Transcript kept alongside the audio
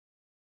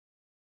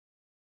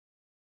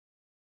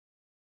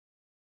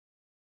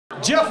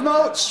Jeff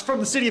Motz from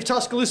the city of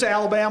Tuscaloosa,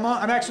 Alabama.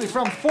 I'm actually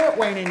from Fort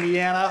Wayne,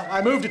 Indiana.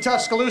 I moved to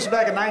Tuscaloosa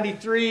back in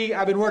 '93.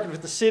 I've been working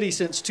with the city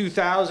since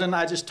 2000.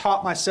 I just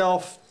taught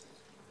myself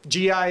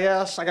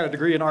GIS. I got a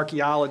degree in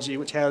archaeology,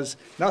 which has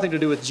nothing to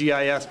do with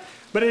GIS.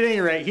 But at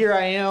any rate, here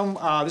I am.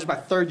 This is my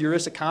third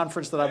URISA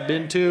conference that I've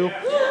been to.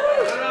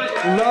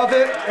 Love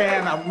it,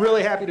 and I'm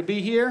really happy to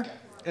be here.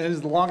 It is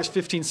the longest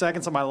 15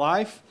 seconds of my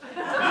life.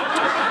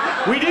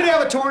 We did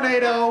have a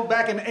tornado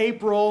back in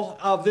April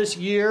of this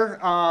year.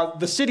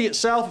 The city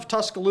itself of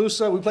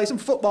Tuscaloosa, we played some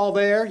football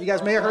there. You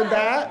guys may have heard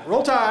that.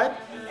 Roll Tide.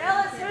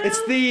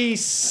 It's the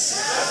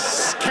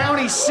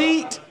county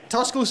seat.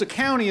 Tuscaloosa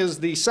County is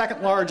the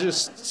second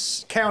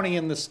largest county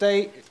in the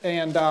state,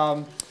 and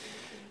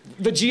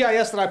the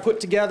GIS that I put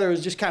together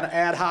is just kind of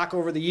ad hoc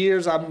over the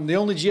years. I'm the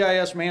only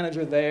GIS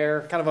manager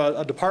there, kind of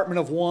a department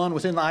of one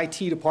within the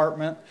IT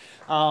department.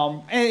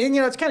 And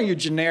you know, it's kind of your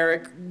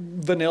generic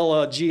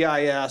vanilla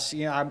GIS.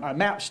 You know, I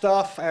map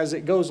stuff as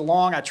it goes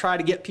along. I try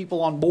to get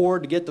people on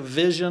board to get the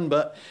vision,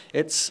 but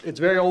it's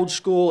very old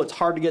school. It's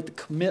hard to get the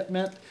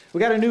commitment. We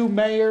got a new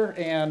mayor,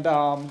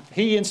 and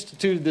he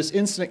instituted this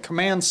incident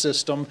command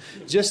system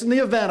just in the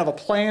event of a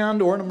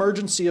planned or an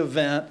emergency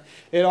event.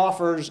 It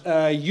offers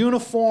a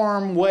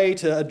uniform way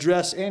to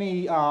address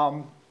any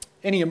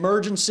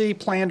emergency,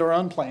 planned or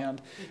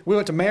unplanned. We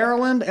went to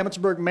Maryland,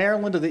 Emmitsburg,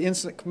 Maryland, to the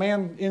Incident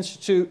Command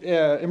Institute,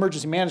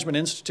 Emergency Management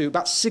Institute.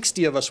 About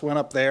 60 of us went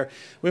up there.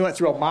 We went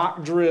through a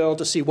mock drill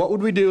to see what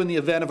would we do in the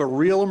event of a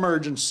real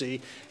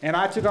emergency. And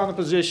I took on the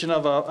position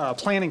of a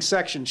planning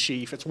section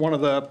chief. It's one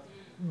of the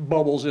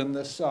bubbles in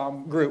this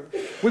group.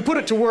 We put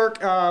it to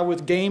work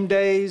with game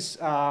days,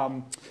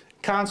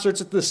 concerts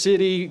at the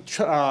city,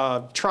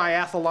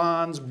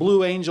 triathlons,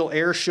 Blue Angel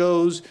air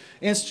shows,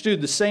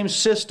 instituted the same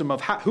system of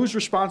who's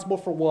responsible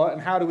for what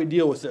and how do we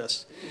deal with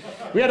this.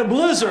 We had a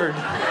blizzard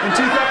in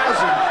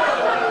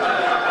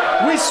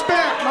 2000. We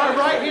spent, my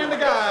right hand to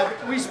God,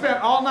 we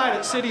spent all night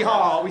at City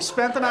Hall. We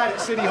spent the night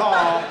at City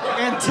Hall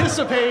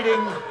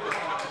anticipating,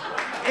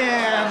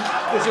 and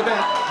this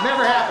event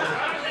never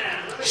happened.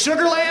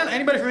 Sugarland,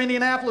 anybody from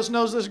Indianapolis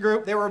knows this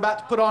group. They were about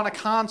to put on a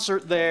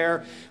concert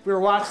there. We were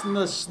watching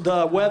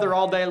the weather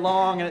all day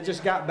long, and it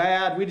just got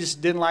bad. We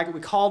just didn't like it. We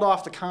called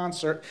off the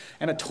concert,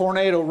 and a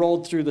tornado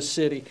rolled through the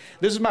city.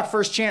 This is my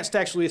first chance to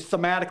actually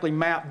thematically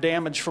map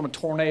damage from a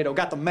tornado.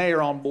 Got the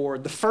mayor on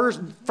board. The first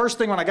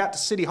thing when I got to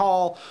City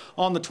Hall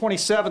on the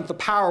 27th, the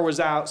power was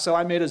out, so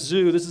I made a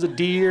zoo. This is a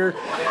deer.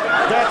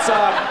 That's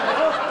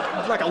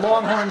like a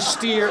longhorn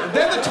steer.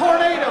 Then the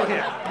tornado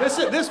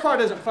hit. This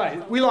part isn't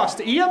funny. We lost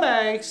the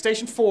EMA,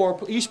 Station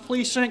 4, East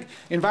Precinct,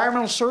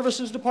 Environmental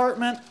Services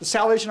Department, the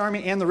Salvation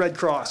Army, and the Red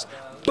Cross.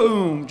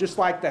 Boom, just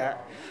like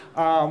that.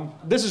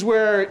 This is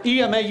where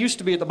EMA used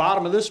to be at the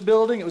bottom of this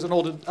building. It was an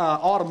old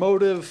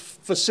automotive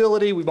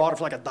facility. We bought it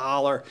for like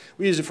 $1.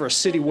 We used it for a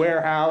city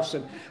warehouse,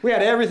 and we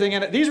had everything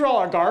in it. These were all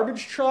our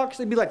garbage trucks.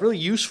 They'd be like really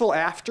useful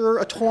after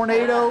a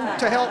tornado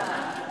to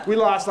help. We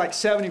lost like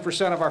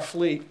 70% of our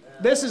fleet.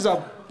 This is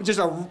just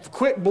a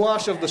quick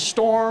blush of the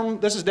storm.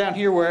 This is down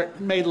here where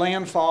it made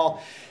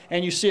landfall,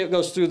 and you see it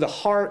goes through the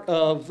heart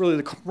of really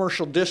the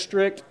commercial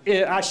district.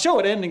 I show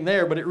it ending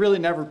there, but it really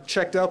never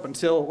checked up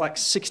until like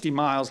 60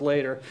 miles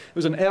later. It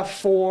was an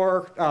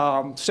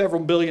F4,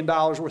 several $1 billion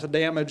worth of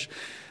damage.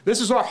 This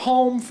is our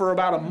home for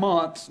about a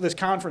month, this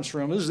conference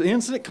room. This is the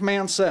Incident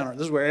Command Center.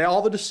 This is where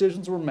all the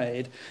decisions were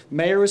made. The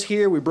mayor was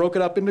here. We broke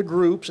it up into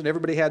groups, and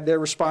everybody had their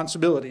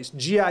responsibilities.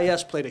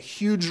 GIS played a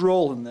huge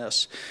role in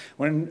this.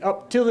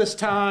 Up till this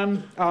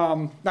time,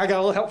 I got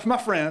a little help from my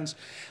friends.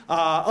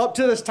 Up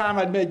to this time,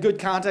 I'd made good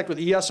contact with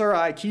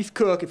ESRI. Keith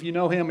Cook, if you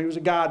know him, he was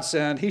a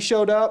godsend. He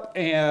showed up,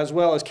 as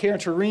well as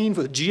Karen Tureen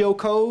with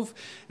GeoCove,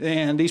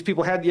 and these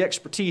people had the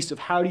expertise of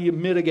how do you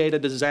mitigate a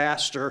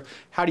disaster,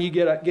 how do you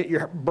get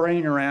your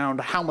brain around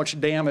how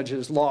much damage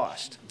is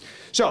lost.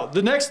 So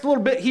the next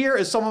little bit here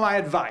is some of my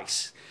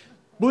advice.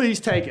 Please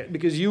take it,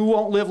 because you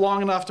won't live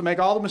long enough to make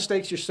all the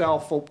mistakes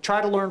yourself. Well,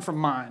 try to learn from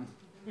mine.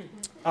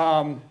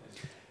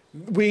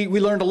 We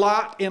learned a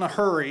lot in a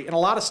hurry, and a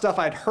lot of stuff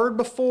I'd heard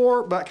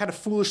before, but kind of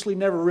foolishly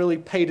never really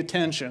paid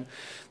attention.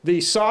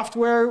 The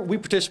software, we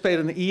participate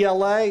in the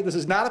ELA. This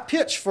is not a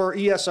pitch for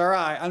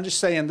ESRI. I'm just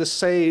saying this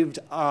saved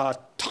a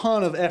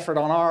ton of effort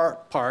on our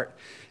part.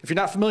 If you're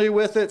not familiar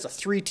with it, it's a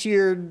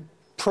 3-tiered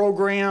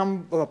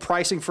program,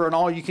 pricing for an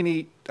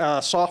all-you-can-eat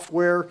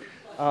software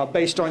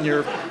based on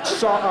your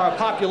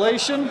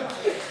population.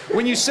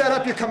 When you set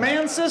up your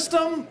command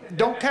system,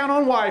 don't count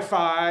on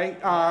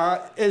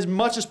Wi-Fi. As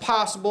much as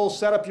possible,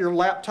 set up your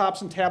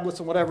laptops and tablets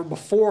and whatever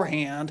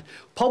beforehand.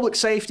 Public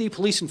safety,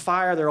 police and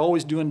fire, they're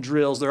always doing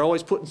drills. They're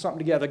always putting something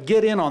together.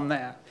 Get in on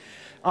that.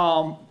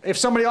 If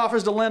somebody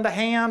offers to lend a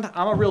hand,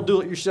 I'm a real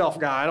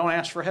do-it-yourself guy. I don't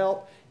ask for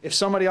help. If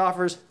somebody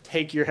offers,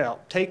 take your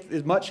help. Take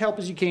as much help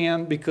as you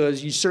can,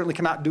 because you certainly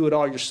cannot do it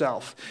all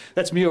yourself.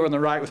 That's me over on the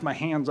right with my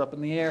hands up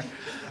in the air.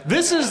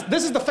 This is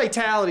the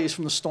fatalities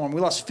from the storm. We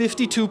lost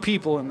 52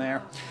 people in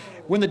there.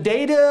 When the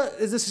data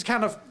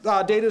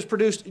is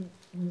produced,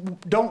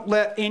 don't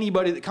let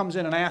anybody that comes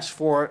in and asks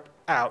for it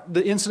out.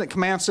 The incident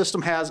command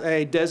system has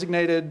a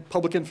designated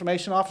public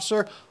information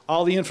officer.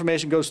 All the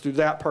information goes through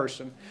that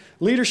person.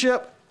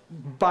 Leadership,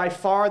 by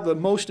far the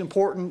most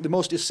important, the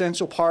most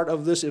essential part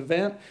of this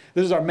event.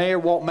 This is our Mayor,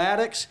 Walt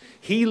Maddox.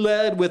 He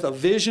led with a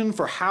vision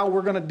for how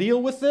we're going to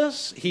deal with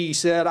this. He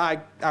said,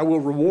 I will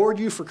reward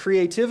you for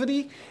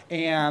creativity,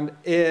 and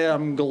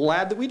I'm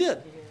glad that we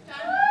did.